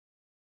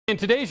In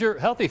today's Your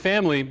Healthy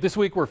Family, this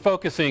week we're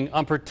focusing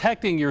on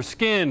protecting your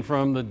skin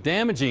from the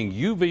damaging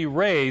UV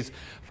rays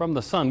from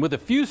the sun with a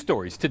few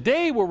stories.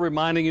 Today we're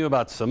reminding you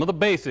about some of the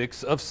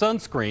basics of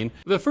sunscreen.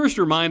 The first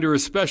reminder,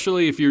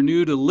 especially if you're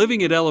new to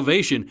living at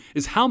elevation,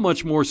 is how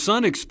much more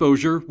sun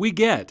exposure we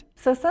get.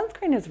 So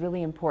sunscreen is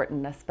really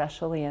important,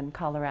 especially in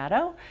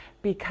Colorado,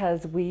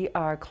 because we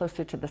are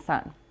closer to the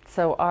sun.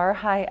 So our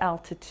high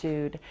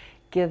altitude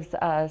gives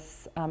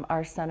us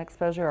our sun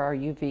exposure, our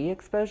UV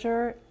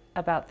exposure,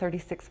 about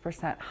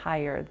 36%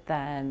 higher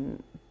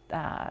than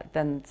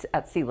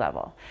at sea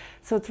level.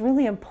 So it's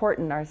really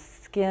important. Our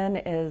skin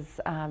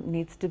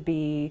needs to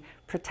be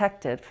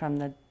protected from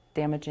the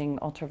damaging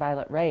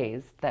ultraviolet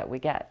rays that we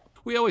get.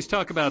 We always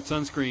talk about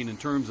sunscreen in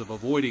terms of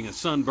avoiding a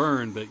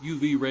sunburn, but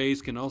UV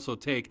rays can also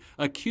take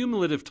a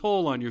cumulative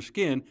toll on your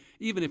skin,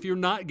 even if you're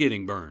not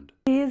getting burned.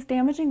 These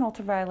damaging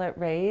ultraviolet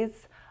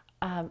rays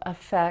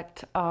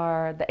affect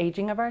the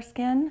aging of our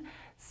skin.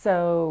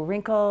 So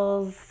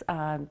wrinkles,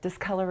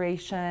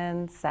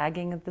 discoloration,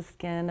 sagging of the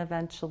skin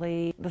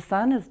eventually. The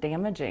sun is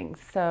damaging,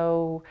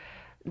 so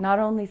not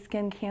only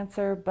skin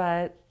cancer,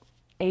 but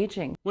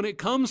aging. When it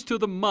comes to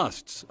the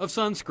musts of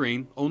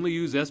sunscreen, only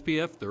use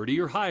SPF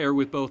 30 or higher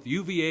with both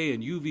UVA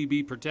and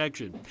UVB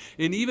protection.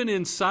 And even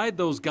inside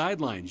those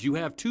guidelines, you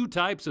have two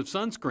types of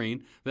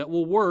sunscreen that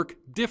will work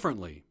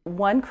differently.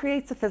 One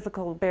creates a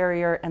physical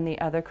barrier and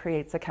the other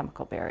creates a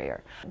chemical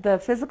barrier. The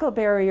physical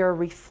barrier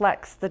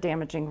reflects the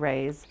damaging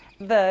rays.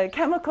 The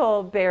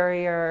chemical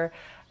barrier,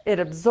 it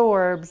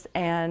absorbs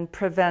and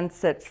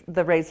prevents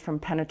the rays from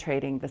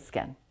penetrating the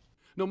skin.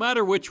 No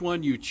matter which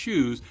one you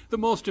choose, the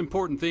most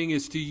important thing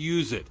is to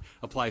use it.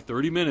 Apply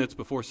 30 minutes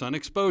before sun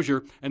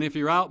exposure, and if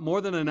you're out more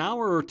than an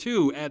hour or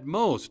two at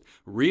most,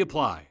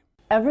 reapply.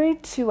 Every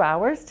 2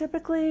 hours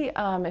typically,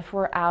 if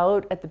we're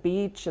out at the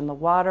beach in the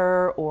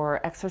water or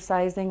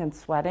exercising and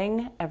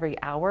sweating,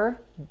 every hour,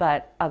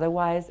 but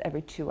otherwise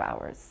every 2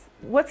 hours.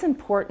 What's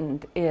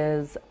important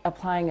is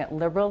applying it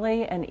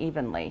liberally and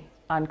evenly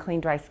on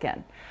clean, dry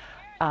skin.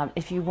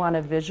 If you want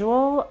a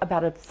visual,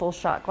 about a full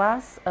shot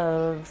glass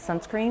of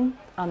sunscreen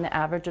on the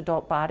average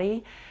adult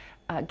body,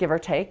 give or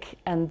take.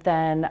 And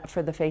then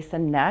for the face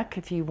and neck,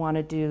 if you want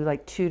to do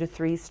like 2 to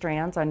 3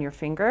 strands on your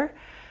finger,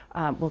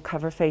 we'll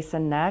cover face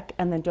and neck.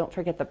 And then don't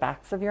forget the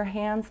backs of your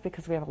hands,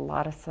 because we have a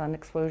lot of sun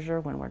exposure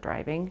when we're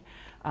driving.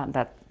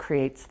 That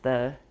creates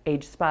the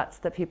age spots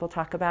that people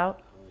talk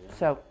about.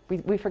 So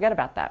we forget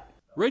about that.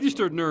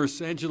 Registered nurse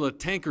Angela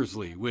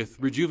Tankersley with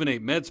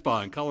Rejuvenate Med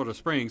Spa in Colorado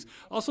Springs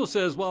also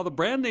says while the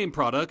brand name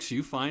products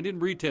you find in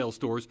retail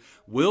stores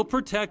will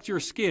protect your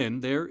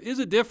skin, there is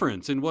a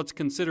difference in what's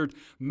considered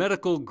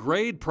medical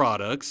grade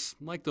products,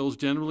 like those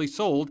generally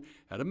sold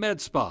at a med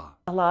spa.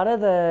 A lot of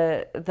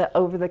the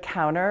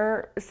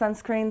over-the-counter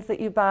sunscreens that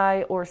you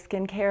buy or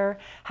skincare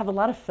have a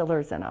lot of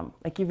fillers in them.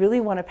 Like, you really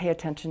want to pay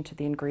attention to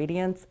the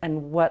ingredients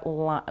and what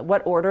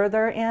order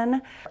they're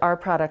in. Our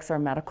products are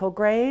medical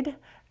grade,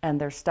 and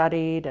they're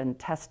studied and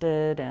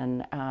tested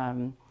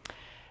and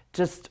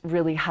just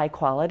really high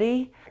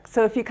quality.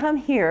 So if you come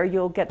here,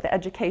 you'll get the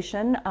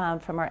education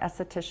from our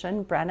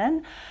esthetician,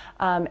 Brennan.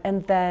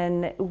 And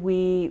then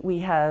we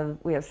have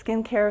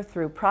skincare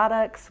through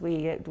products.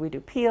 We do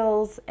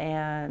peels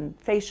and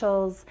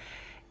facials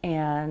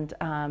and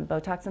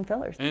Botox and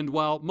fillers. And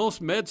while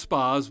most med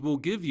spas will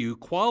give you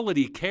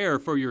quality care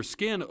for your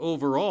skin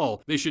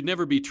overall, they should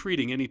never be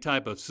treating any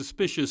type of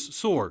suspicious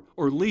sore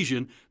or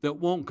lesion that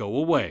won't go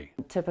away.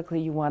 Typically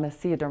you want to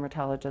see a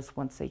dermatologist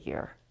once a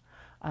year.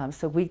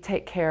 So we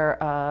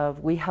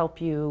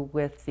help you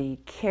with the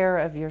care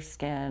of your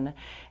skin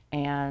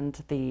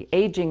and the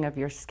aging of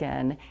your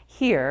skin.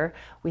 Here,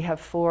 we have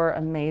 4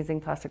 amazing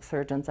plastic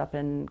surgeons up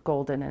in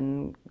Golden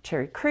and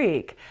Cherry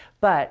Creek,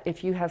 but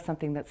if you have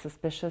something that's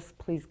suspicious,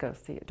 please go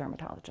see a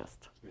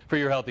dermatologist. For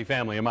Your Healthy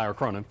Family, I'm Ira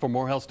Cronin. For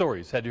more health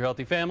stories, head to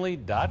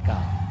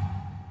yourhealthyfamily.com.